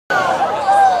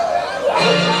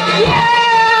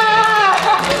Yeah!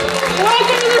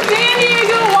 Welcome to the San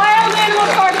Diego Wild Animal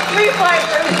Park Free Flight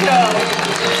Bird Show.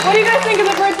 What do you guys think of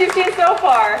the birds you've seen so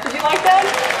far? Did you like them?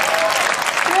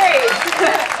 Great.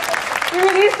 We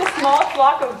released a small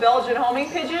flock of Belgian homing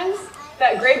pigeons.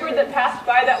 That gray bird that passed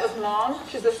by, that was Mom.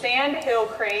 She's a sandhill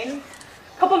crane.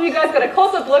 A couple of you guys got a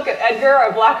close-up look at Edgar,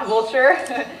 our black vulture.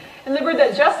 And the bird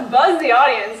that just buzzed the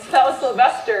audience, that was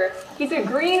Sylvester. He's a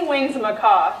green wings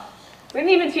macaw. We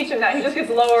didn't even teach him that. He just gets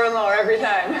lower and lower every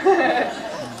time.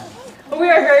 But we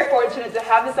are very fortunate to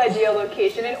have this ideal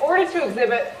location in order to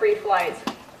exhibit free flight.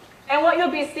 And what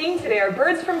you'll be seeing today are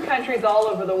birds from countries all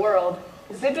over the world,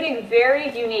 exhibiting very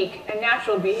unique and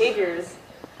natural behaviors.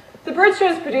 The bird show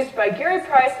is produced by Gary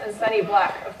Price and Sunny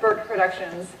Black of Burke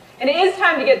Productions. And it is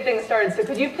time to get things started, so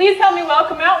could you please help me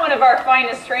welcome out one of our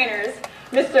finest trainers,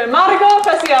 Mr. Marco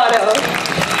Faciato.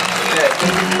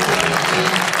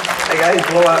 Hey guys,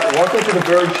 well, welcome to the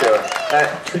bird show.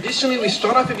 Traditionally, we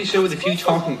start off every show with a few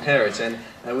talking parrots, and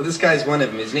well, this guy's one of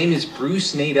them. His name is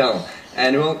Bruce Nadel.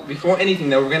 And well, before anything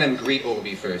though, we're going to have a great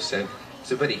overview first. So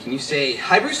buddy, can you say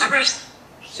hi, Bruce? Hi, Bruce.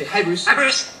 Say hi, Bruce. Hi,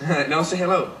 Bruce. No, say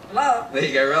hello. Hello. There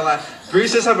you go. Well,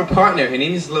 Bruce does have a partner. Her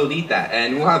name is Lolita,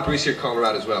 and we'll have Bruce here call her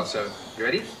out as well. So, you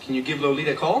ready? Can you give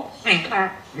Lolita a call? Hey, come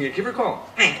here. Yeah, give her a call.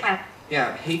 Hey, come here.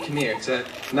 Yeah, hey, come here. It's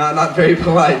not very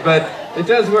polite, but it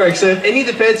does work. So if any of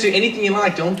the pets do anything you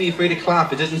like, don't be afraid to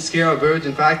clap. It doesn't scare our birds.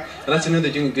 In fact, it lets them know they're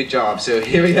doing a good job. So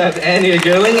here we have Annie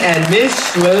Gerling and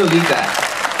Miss Lolita.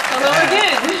 Hello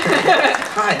again.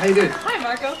 Hi, how you doing? Hi,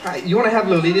 Marco. Hi, you want to have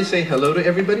Lolita say hello to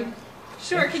everybody?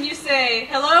 Sure, can you say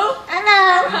hello?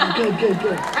 Hello. Good.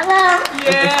 Hello.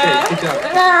 Yeah. Good job.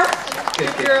 Hello.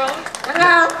 Good. Girl.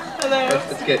 Hello. Hello.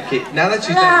 That's good. Okay, now that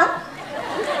she's Hello. done.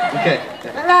 Okay.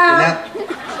 Hello.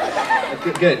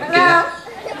 Good. Okay, now.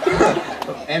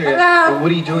 Andrea, Hello.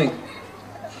 what are you doing?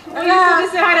 Well, you said to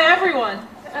say hi to everyone.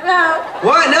 Hello.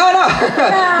 What? No.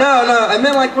 No. I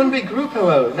meant like one big group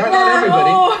hello. Not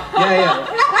everybody. Oh. Yeah.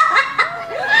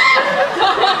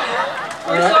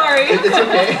 We're sorry. It's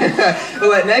okay.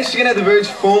 Well, next you're going to have the birds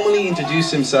formally introduce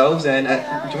themselves. And do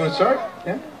you want to start?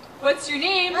 Yeah? What's your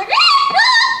name?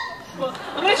 Well,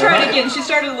 I'm going to try it again. She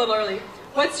started a little early.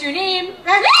 What's your name?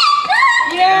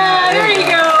 Yeah, there you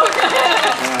go.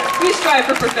 We strive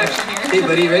for perfection here. Hey,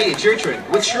 buddy, ready? It's your turn.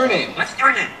 What's your name? What's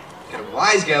your name? Got a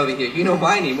wise guy over here. You know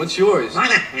my name. What's yours? My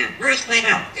name. Bruce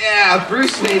Nadel. Yeah,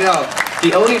 Bruce Nadel.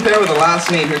 The only pair with a last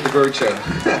name here at the bird show.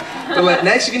 But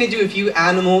next you're going to do a few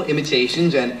animal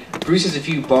imitations, and Bruce has a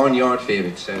few barnyard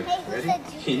favorites. So, ready?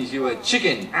 Can you do a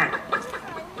chicken?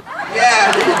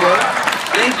 Yeah, there you go.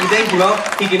 Thank you. Well,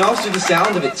 he can also do the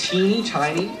sound of a teeny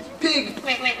tiny pig.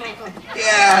 Wait.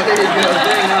 Yeah, there you go.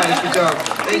 Very nice. Good job.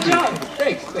 Thank you. job.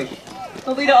 Thanks.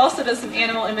 Lolita also does some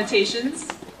animal imitations.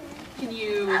 Can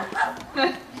you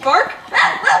bark?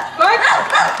 Bark?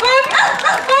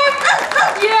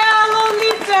 Yeah,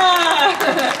 Lolita!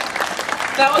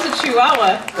 That was a chihuahua.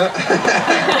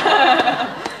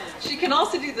 She can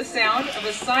also do the sound of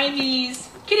a Siamese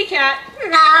kitty cat.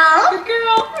 No. Good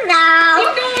girl. No.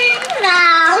 Keep going.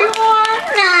 No. Two more.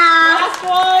 No. Last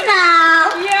one.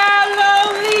 No. Yeah,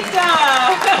 Lolita!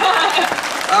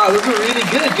 Oh, those were really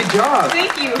good. Good job.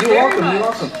 Thank you. You're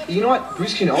welcome. You know what?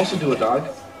 Bruce can also do a dog.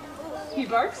 He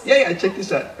barks? Yeah. Check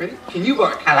this out. Ready? Can you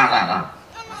bark? Hello.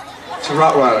 It's a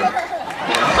Rottweiler.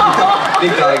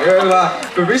 Big dog.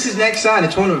 For Bruce's next song,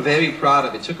 it's one we're very proud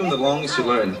of. It took him the longest to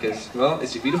learn because, well,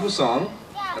 it's a beautiful song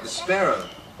of a sparrow.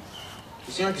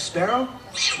 You sing like a sparrow?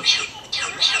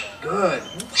 Good.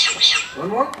 One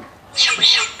more?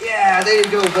 Yeah, there you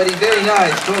go, buddy. Very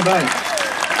nice. Well done.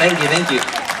 Thank you.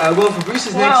 Well, for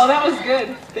Bruce's next... Wow, that was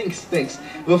good. Thanks.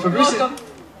 Well, for Bruce's... Welcome.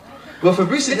 Well, for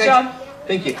Bruce's Good next... job.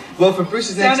 Thank you. Well, for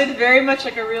Bruce's next... Sounded very much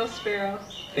like a real sparrow.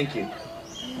 Thank you.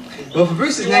 Well, for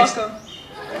Bruce's You're next... welcome.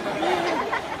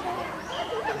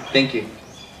 Thank you.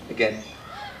 Again.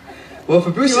 Well,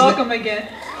 for Bruce's... You're welcome again.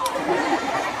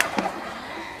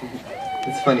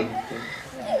 It's funny.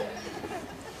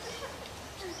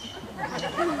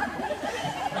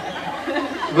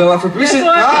 Well, for Bruce's... Guess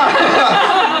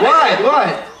what?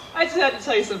 What? I just had to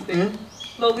tell you something.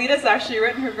 Lolita's actually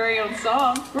written her very own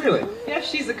song. Really? Yeah,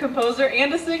 she's a composer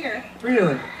and a singer.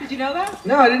 Really? Did you know that?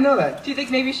 No, I didn't know that. Do you think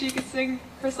maybe she could sing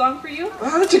her song for you?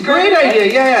 Oh, that's a great idea.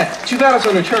 Yeah. Too bad it's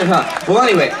on her turn, huh? Well,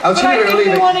 anyway, I'll But tell you I think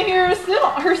earlier. they want to hear her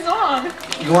song.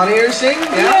 You want to hear her sing?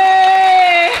 Yeah?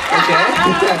 Yay! Okay.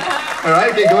 All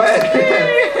right, okay, go ahead.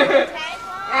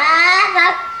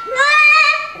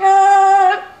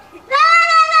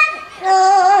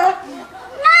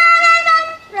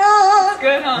 It's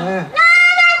good, huh? Yeah.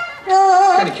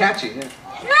 It's kind of catchy, yeah.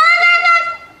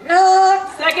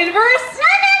 Second verse?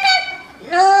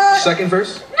 Second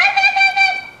verse?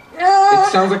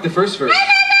 Sounds like the first verse.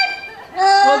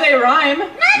 Well, they rhyme. They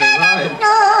rhyme.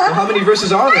 Well, how many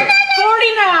verses are there? 49.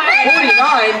 49?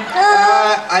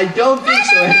 I don't think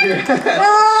so, Andrew.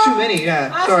 Too many,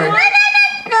 yeah. Sorry.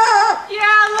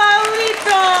 Yeah,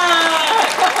 Lolita.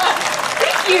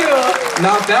 Thank you.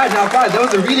 Not bad, not bad. That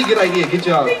was a really good idea. Good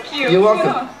job. Thank you. You're welcome.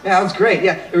 Yeah. Yeah, that was great.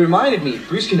 Yeah, it reminded me.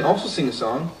 Bruce can also sing a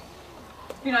song.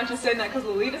 You're not just saying that because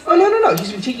Lolita Oh, no.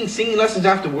 He's been taking singing lessons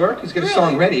after work. He's got a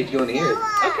song ready if you want to hear it.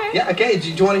 Okay. Yeah, okay.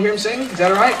 Do you want to hear him sing? Is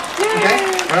that all right? Yeah. Okay.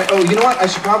 All right. Oh, you know what? I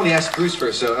should probably ask Bruce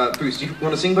first. So, Bruce, do you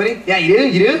want to sing, buddy? Yeah, you do?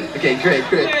 You do? Okay, great.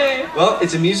 Yay. Well,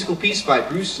 it's a musical piece by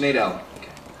Bruce Nadel.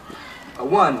 Okay. A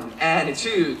 1 and a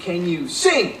 2. Can you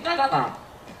sing?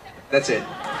 That's it.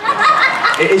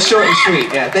 It's short and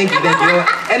sweet. Yeah, thank you. You know what?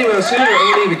 Anyway, I was sitting there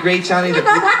early with a great Tony.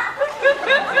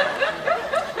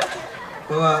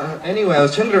 Anyway, I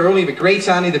was telling her earlier the great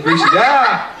Annie the Bruce. Okay,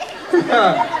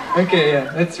 yeah,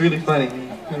 that's really funny.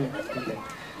 Okay.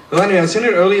 Well, anyway, I was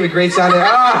telling her earlier the great Annie.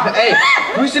 Hey,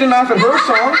 Bruce didn't laugh at her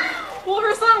song. Well,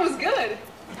 her song was good.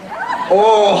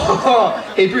 Oh,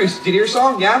 hey Bruce, did you hear her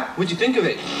song? Yeah? What'd you think of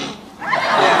it?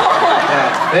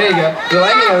 Yeah, there you go. Well,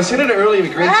 anyway, I was telling her earlier the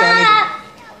great Annie.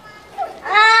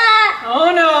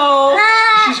 Oh no.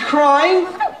 She's crying.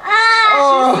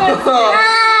 Oh,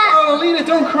 Lolita,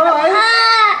 don't cry.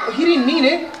 Oh, he didn't mean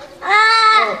it.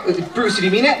 Bruce, did he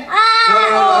mean it? No.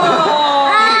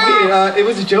 He didn't mean it. It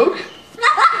was a joke.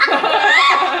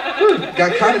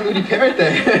 Got kind of moody parrot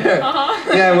there.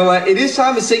 Yeah, well, it is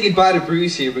time to say goodbye to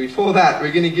Bruce here, but before that,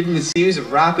 we're going to give him a series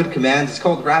of rapid commands. It's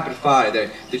called rapid fire.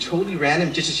 They're totally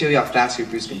random, just to show you how fast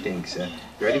Bruce can think. So,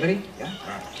 you ready, buddy? Yeah? All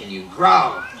right. Can you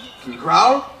growl? Can you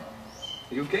growl?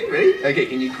 Are you okay? Ready? Okay,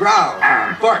 can you growl?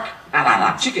 Bark.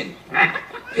 Chicken.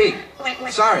 Pig.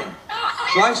 Siren.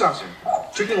 Flying saucer.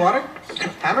 Drinking water.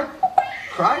 Hammer.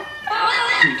 Cry.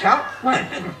 Can you count?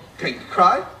 Can you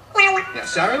cry? Yeah,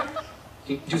 siren.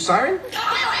 Can you do siren?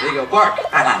 There you go. Bark.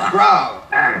 Growl.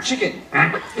 Chicken.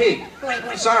 Pig.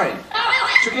 Siren.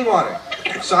 Drinking water.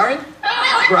 Siren.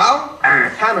 Growl.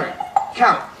 Hammer.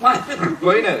 Count.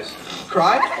 Blow your nose.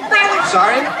 Cry.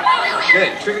 Siren.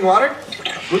 Good. Drinking water.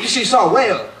 What'd you see? You saw a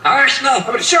whale. How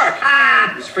about a shark?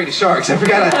 I was afraid of sharks. I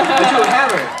forgot. I drew a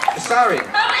hammer. A siren.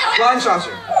 Flying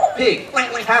saucer. Pig.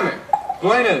 Hammer.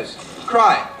 Blow your nose.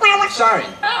 Cry.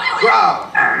 Siren. Growl.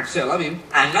 Say I love you.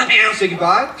 I love you. Say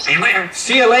goodbye. See you later.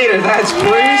 See you later. That's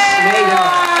Bruce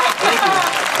Nadel. Thank you.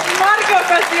 Monica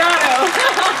Fastiano.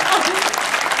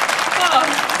 Oh,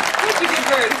 such a good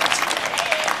bird.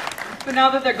 But now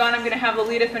that they're gone, I'm going to have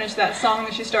Lolita finish that song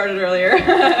that she started earlier.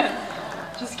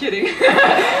 Just kidding.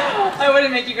 I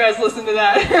wouldn't make you guys listen to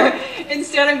that.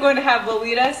 Instead, I'm going to have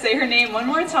Lolita say her name one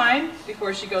more time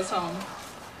before she goes home.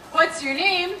 What's your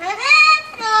name?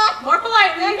 More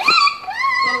politely. A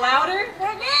little louder.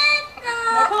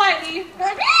 More politely.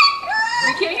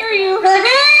 We can't hear you.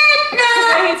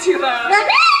 Say it too loud.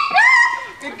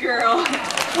 Good girl.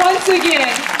 Once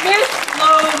again, Miss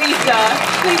Lolita.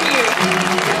 Thank you.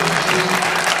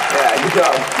 Yeah, good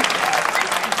job.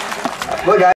 Look, guys.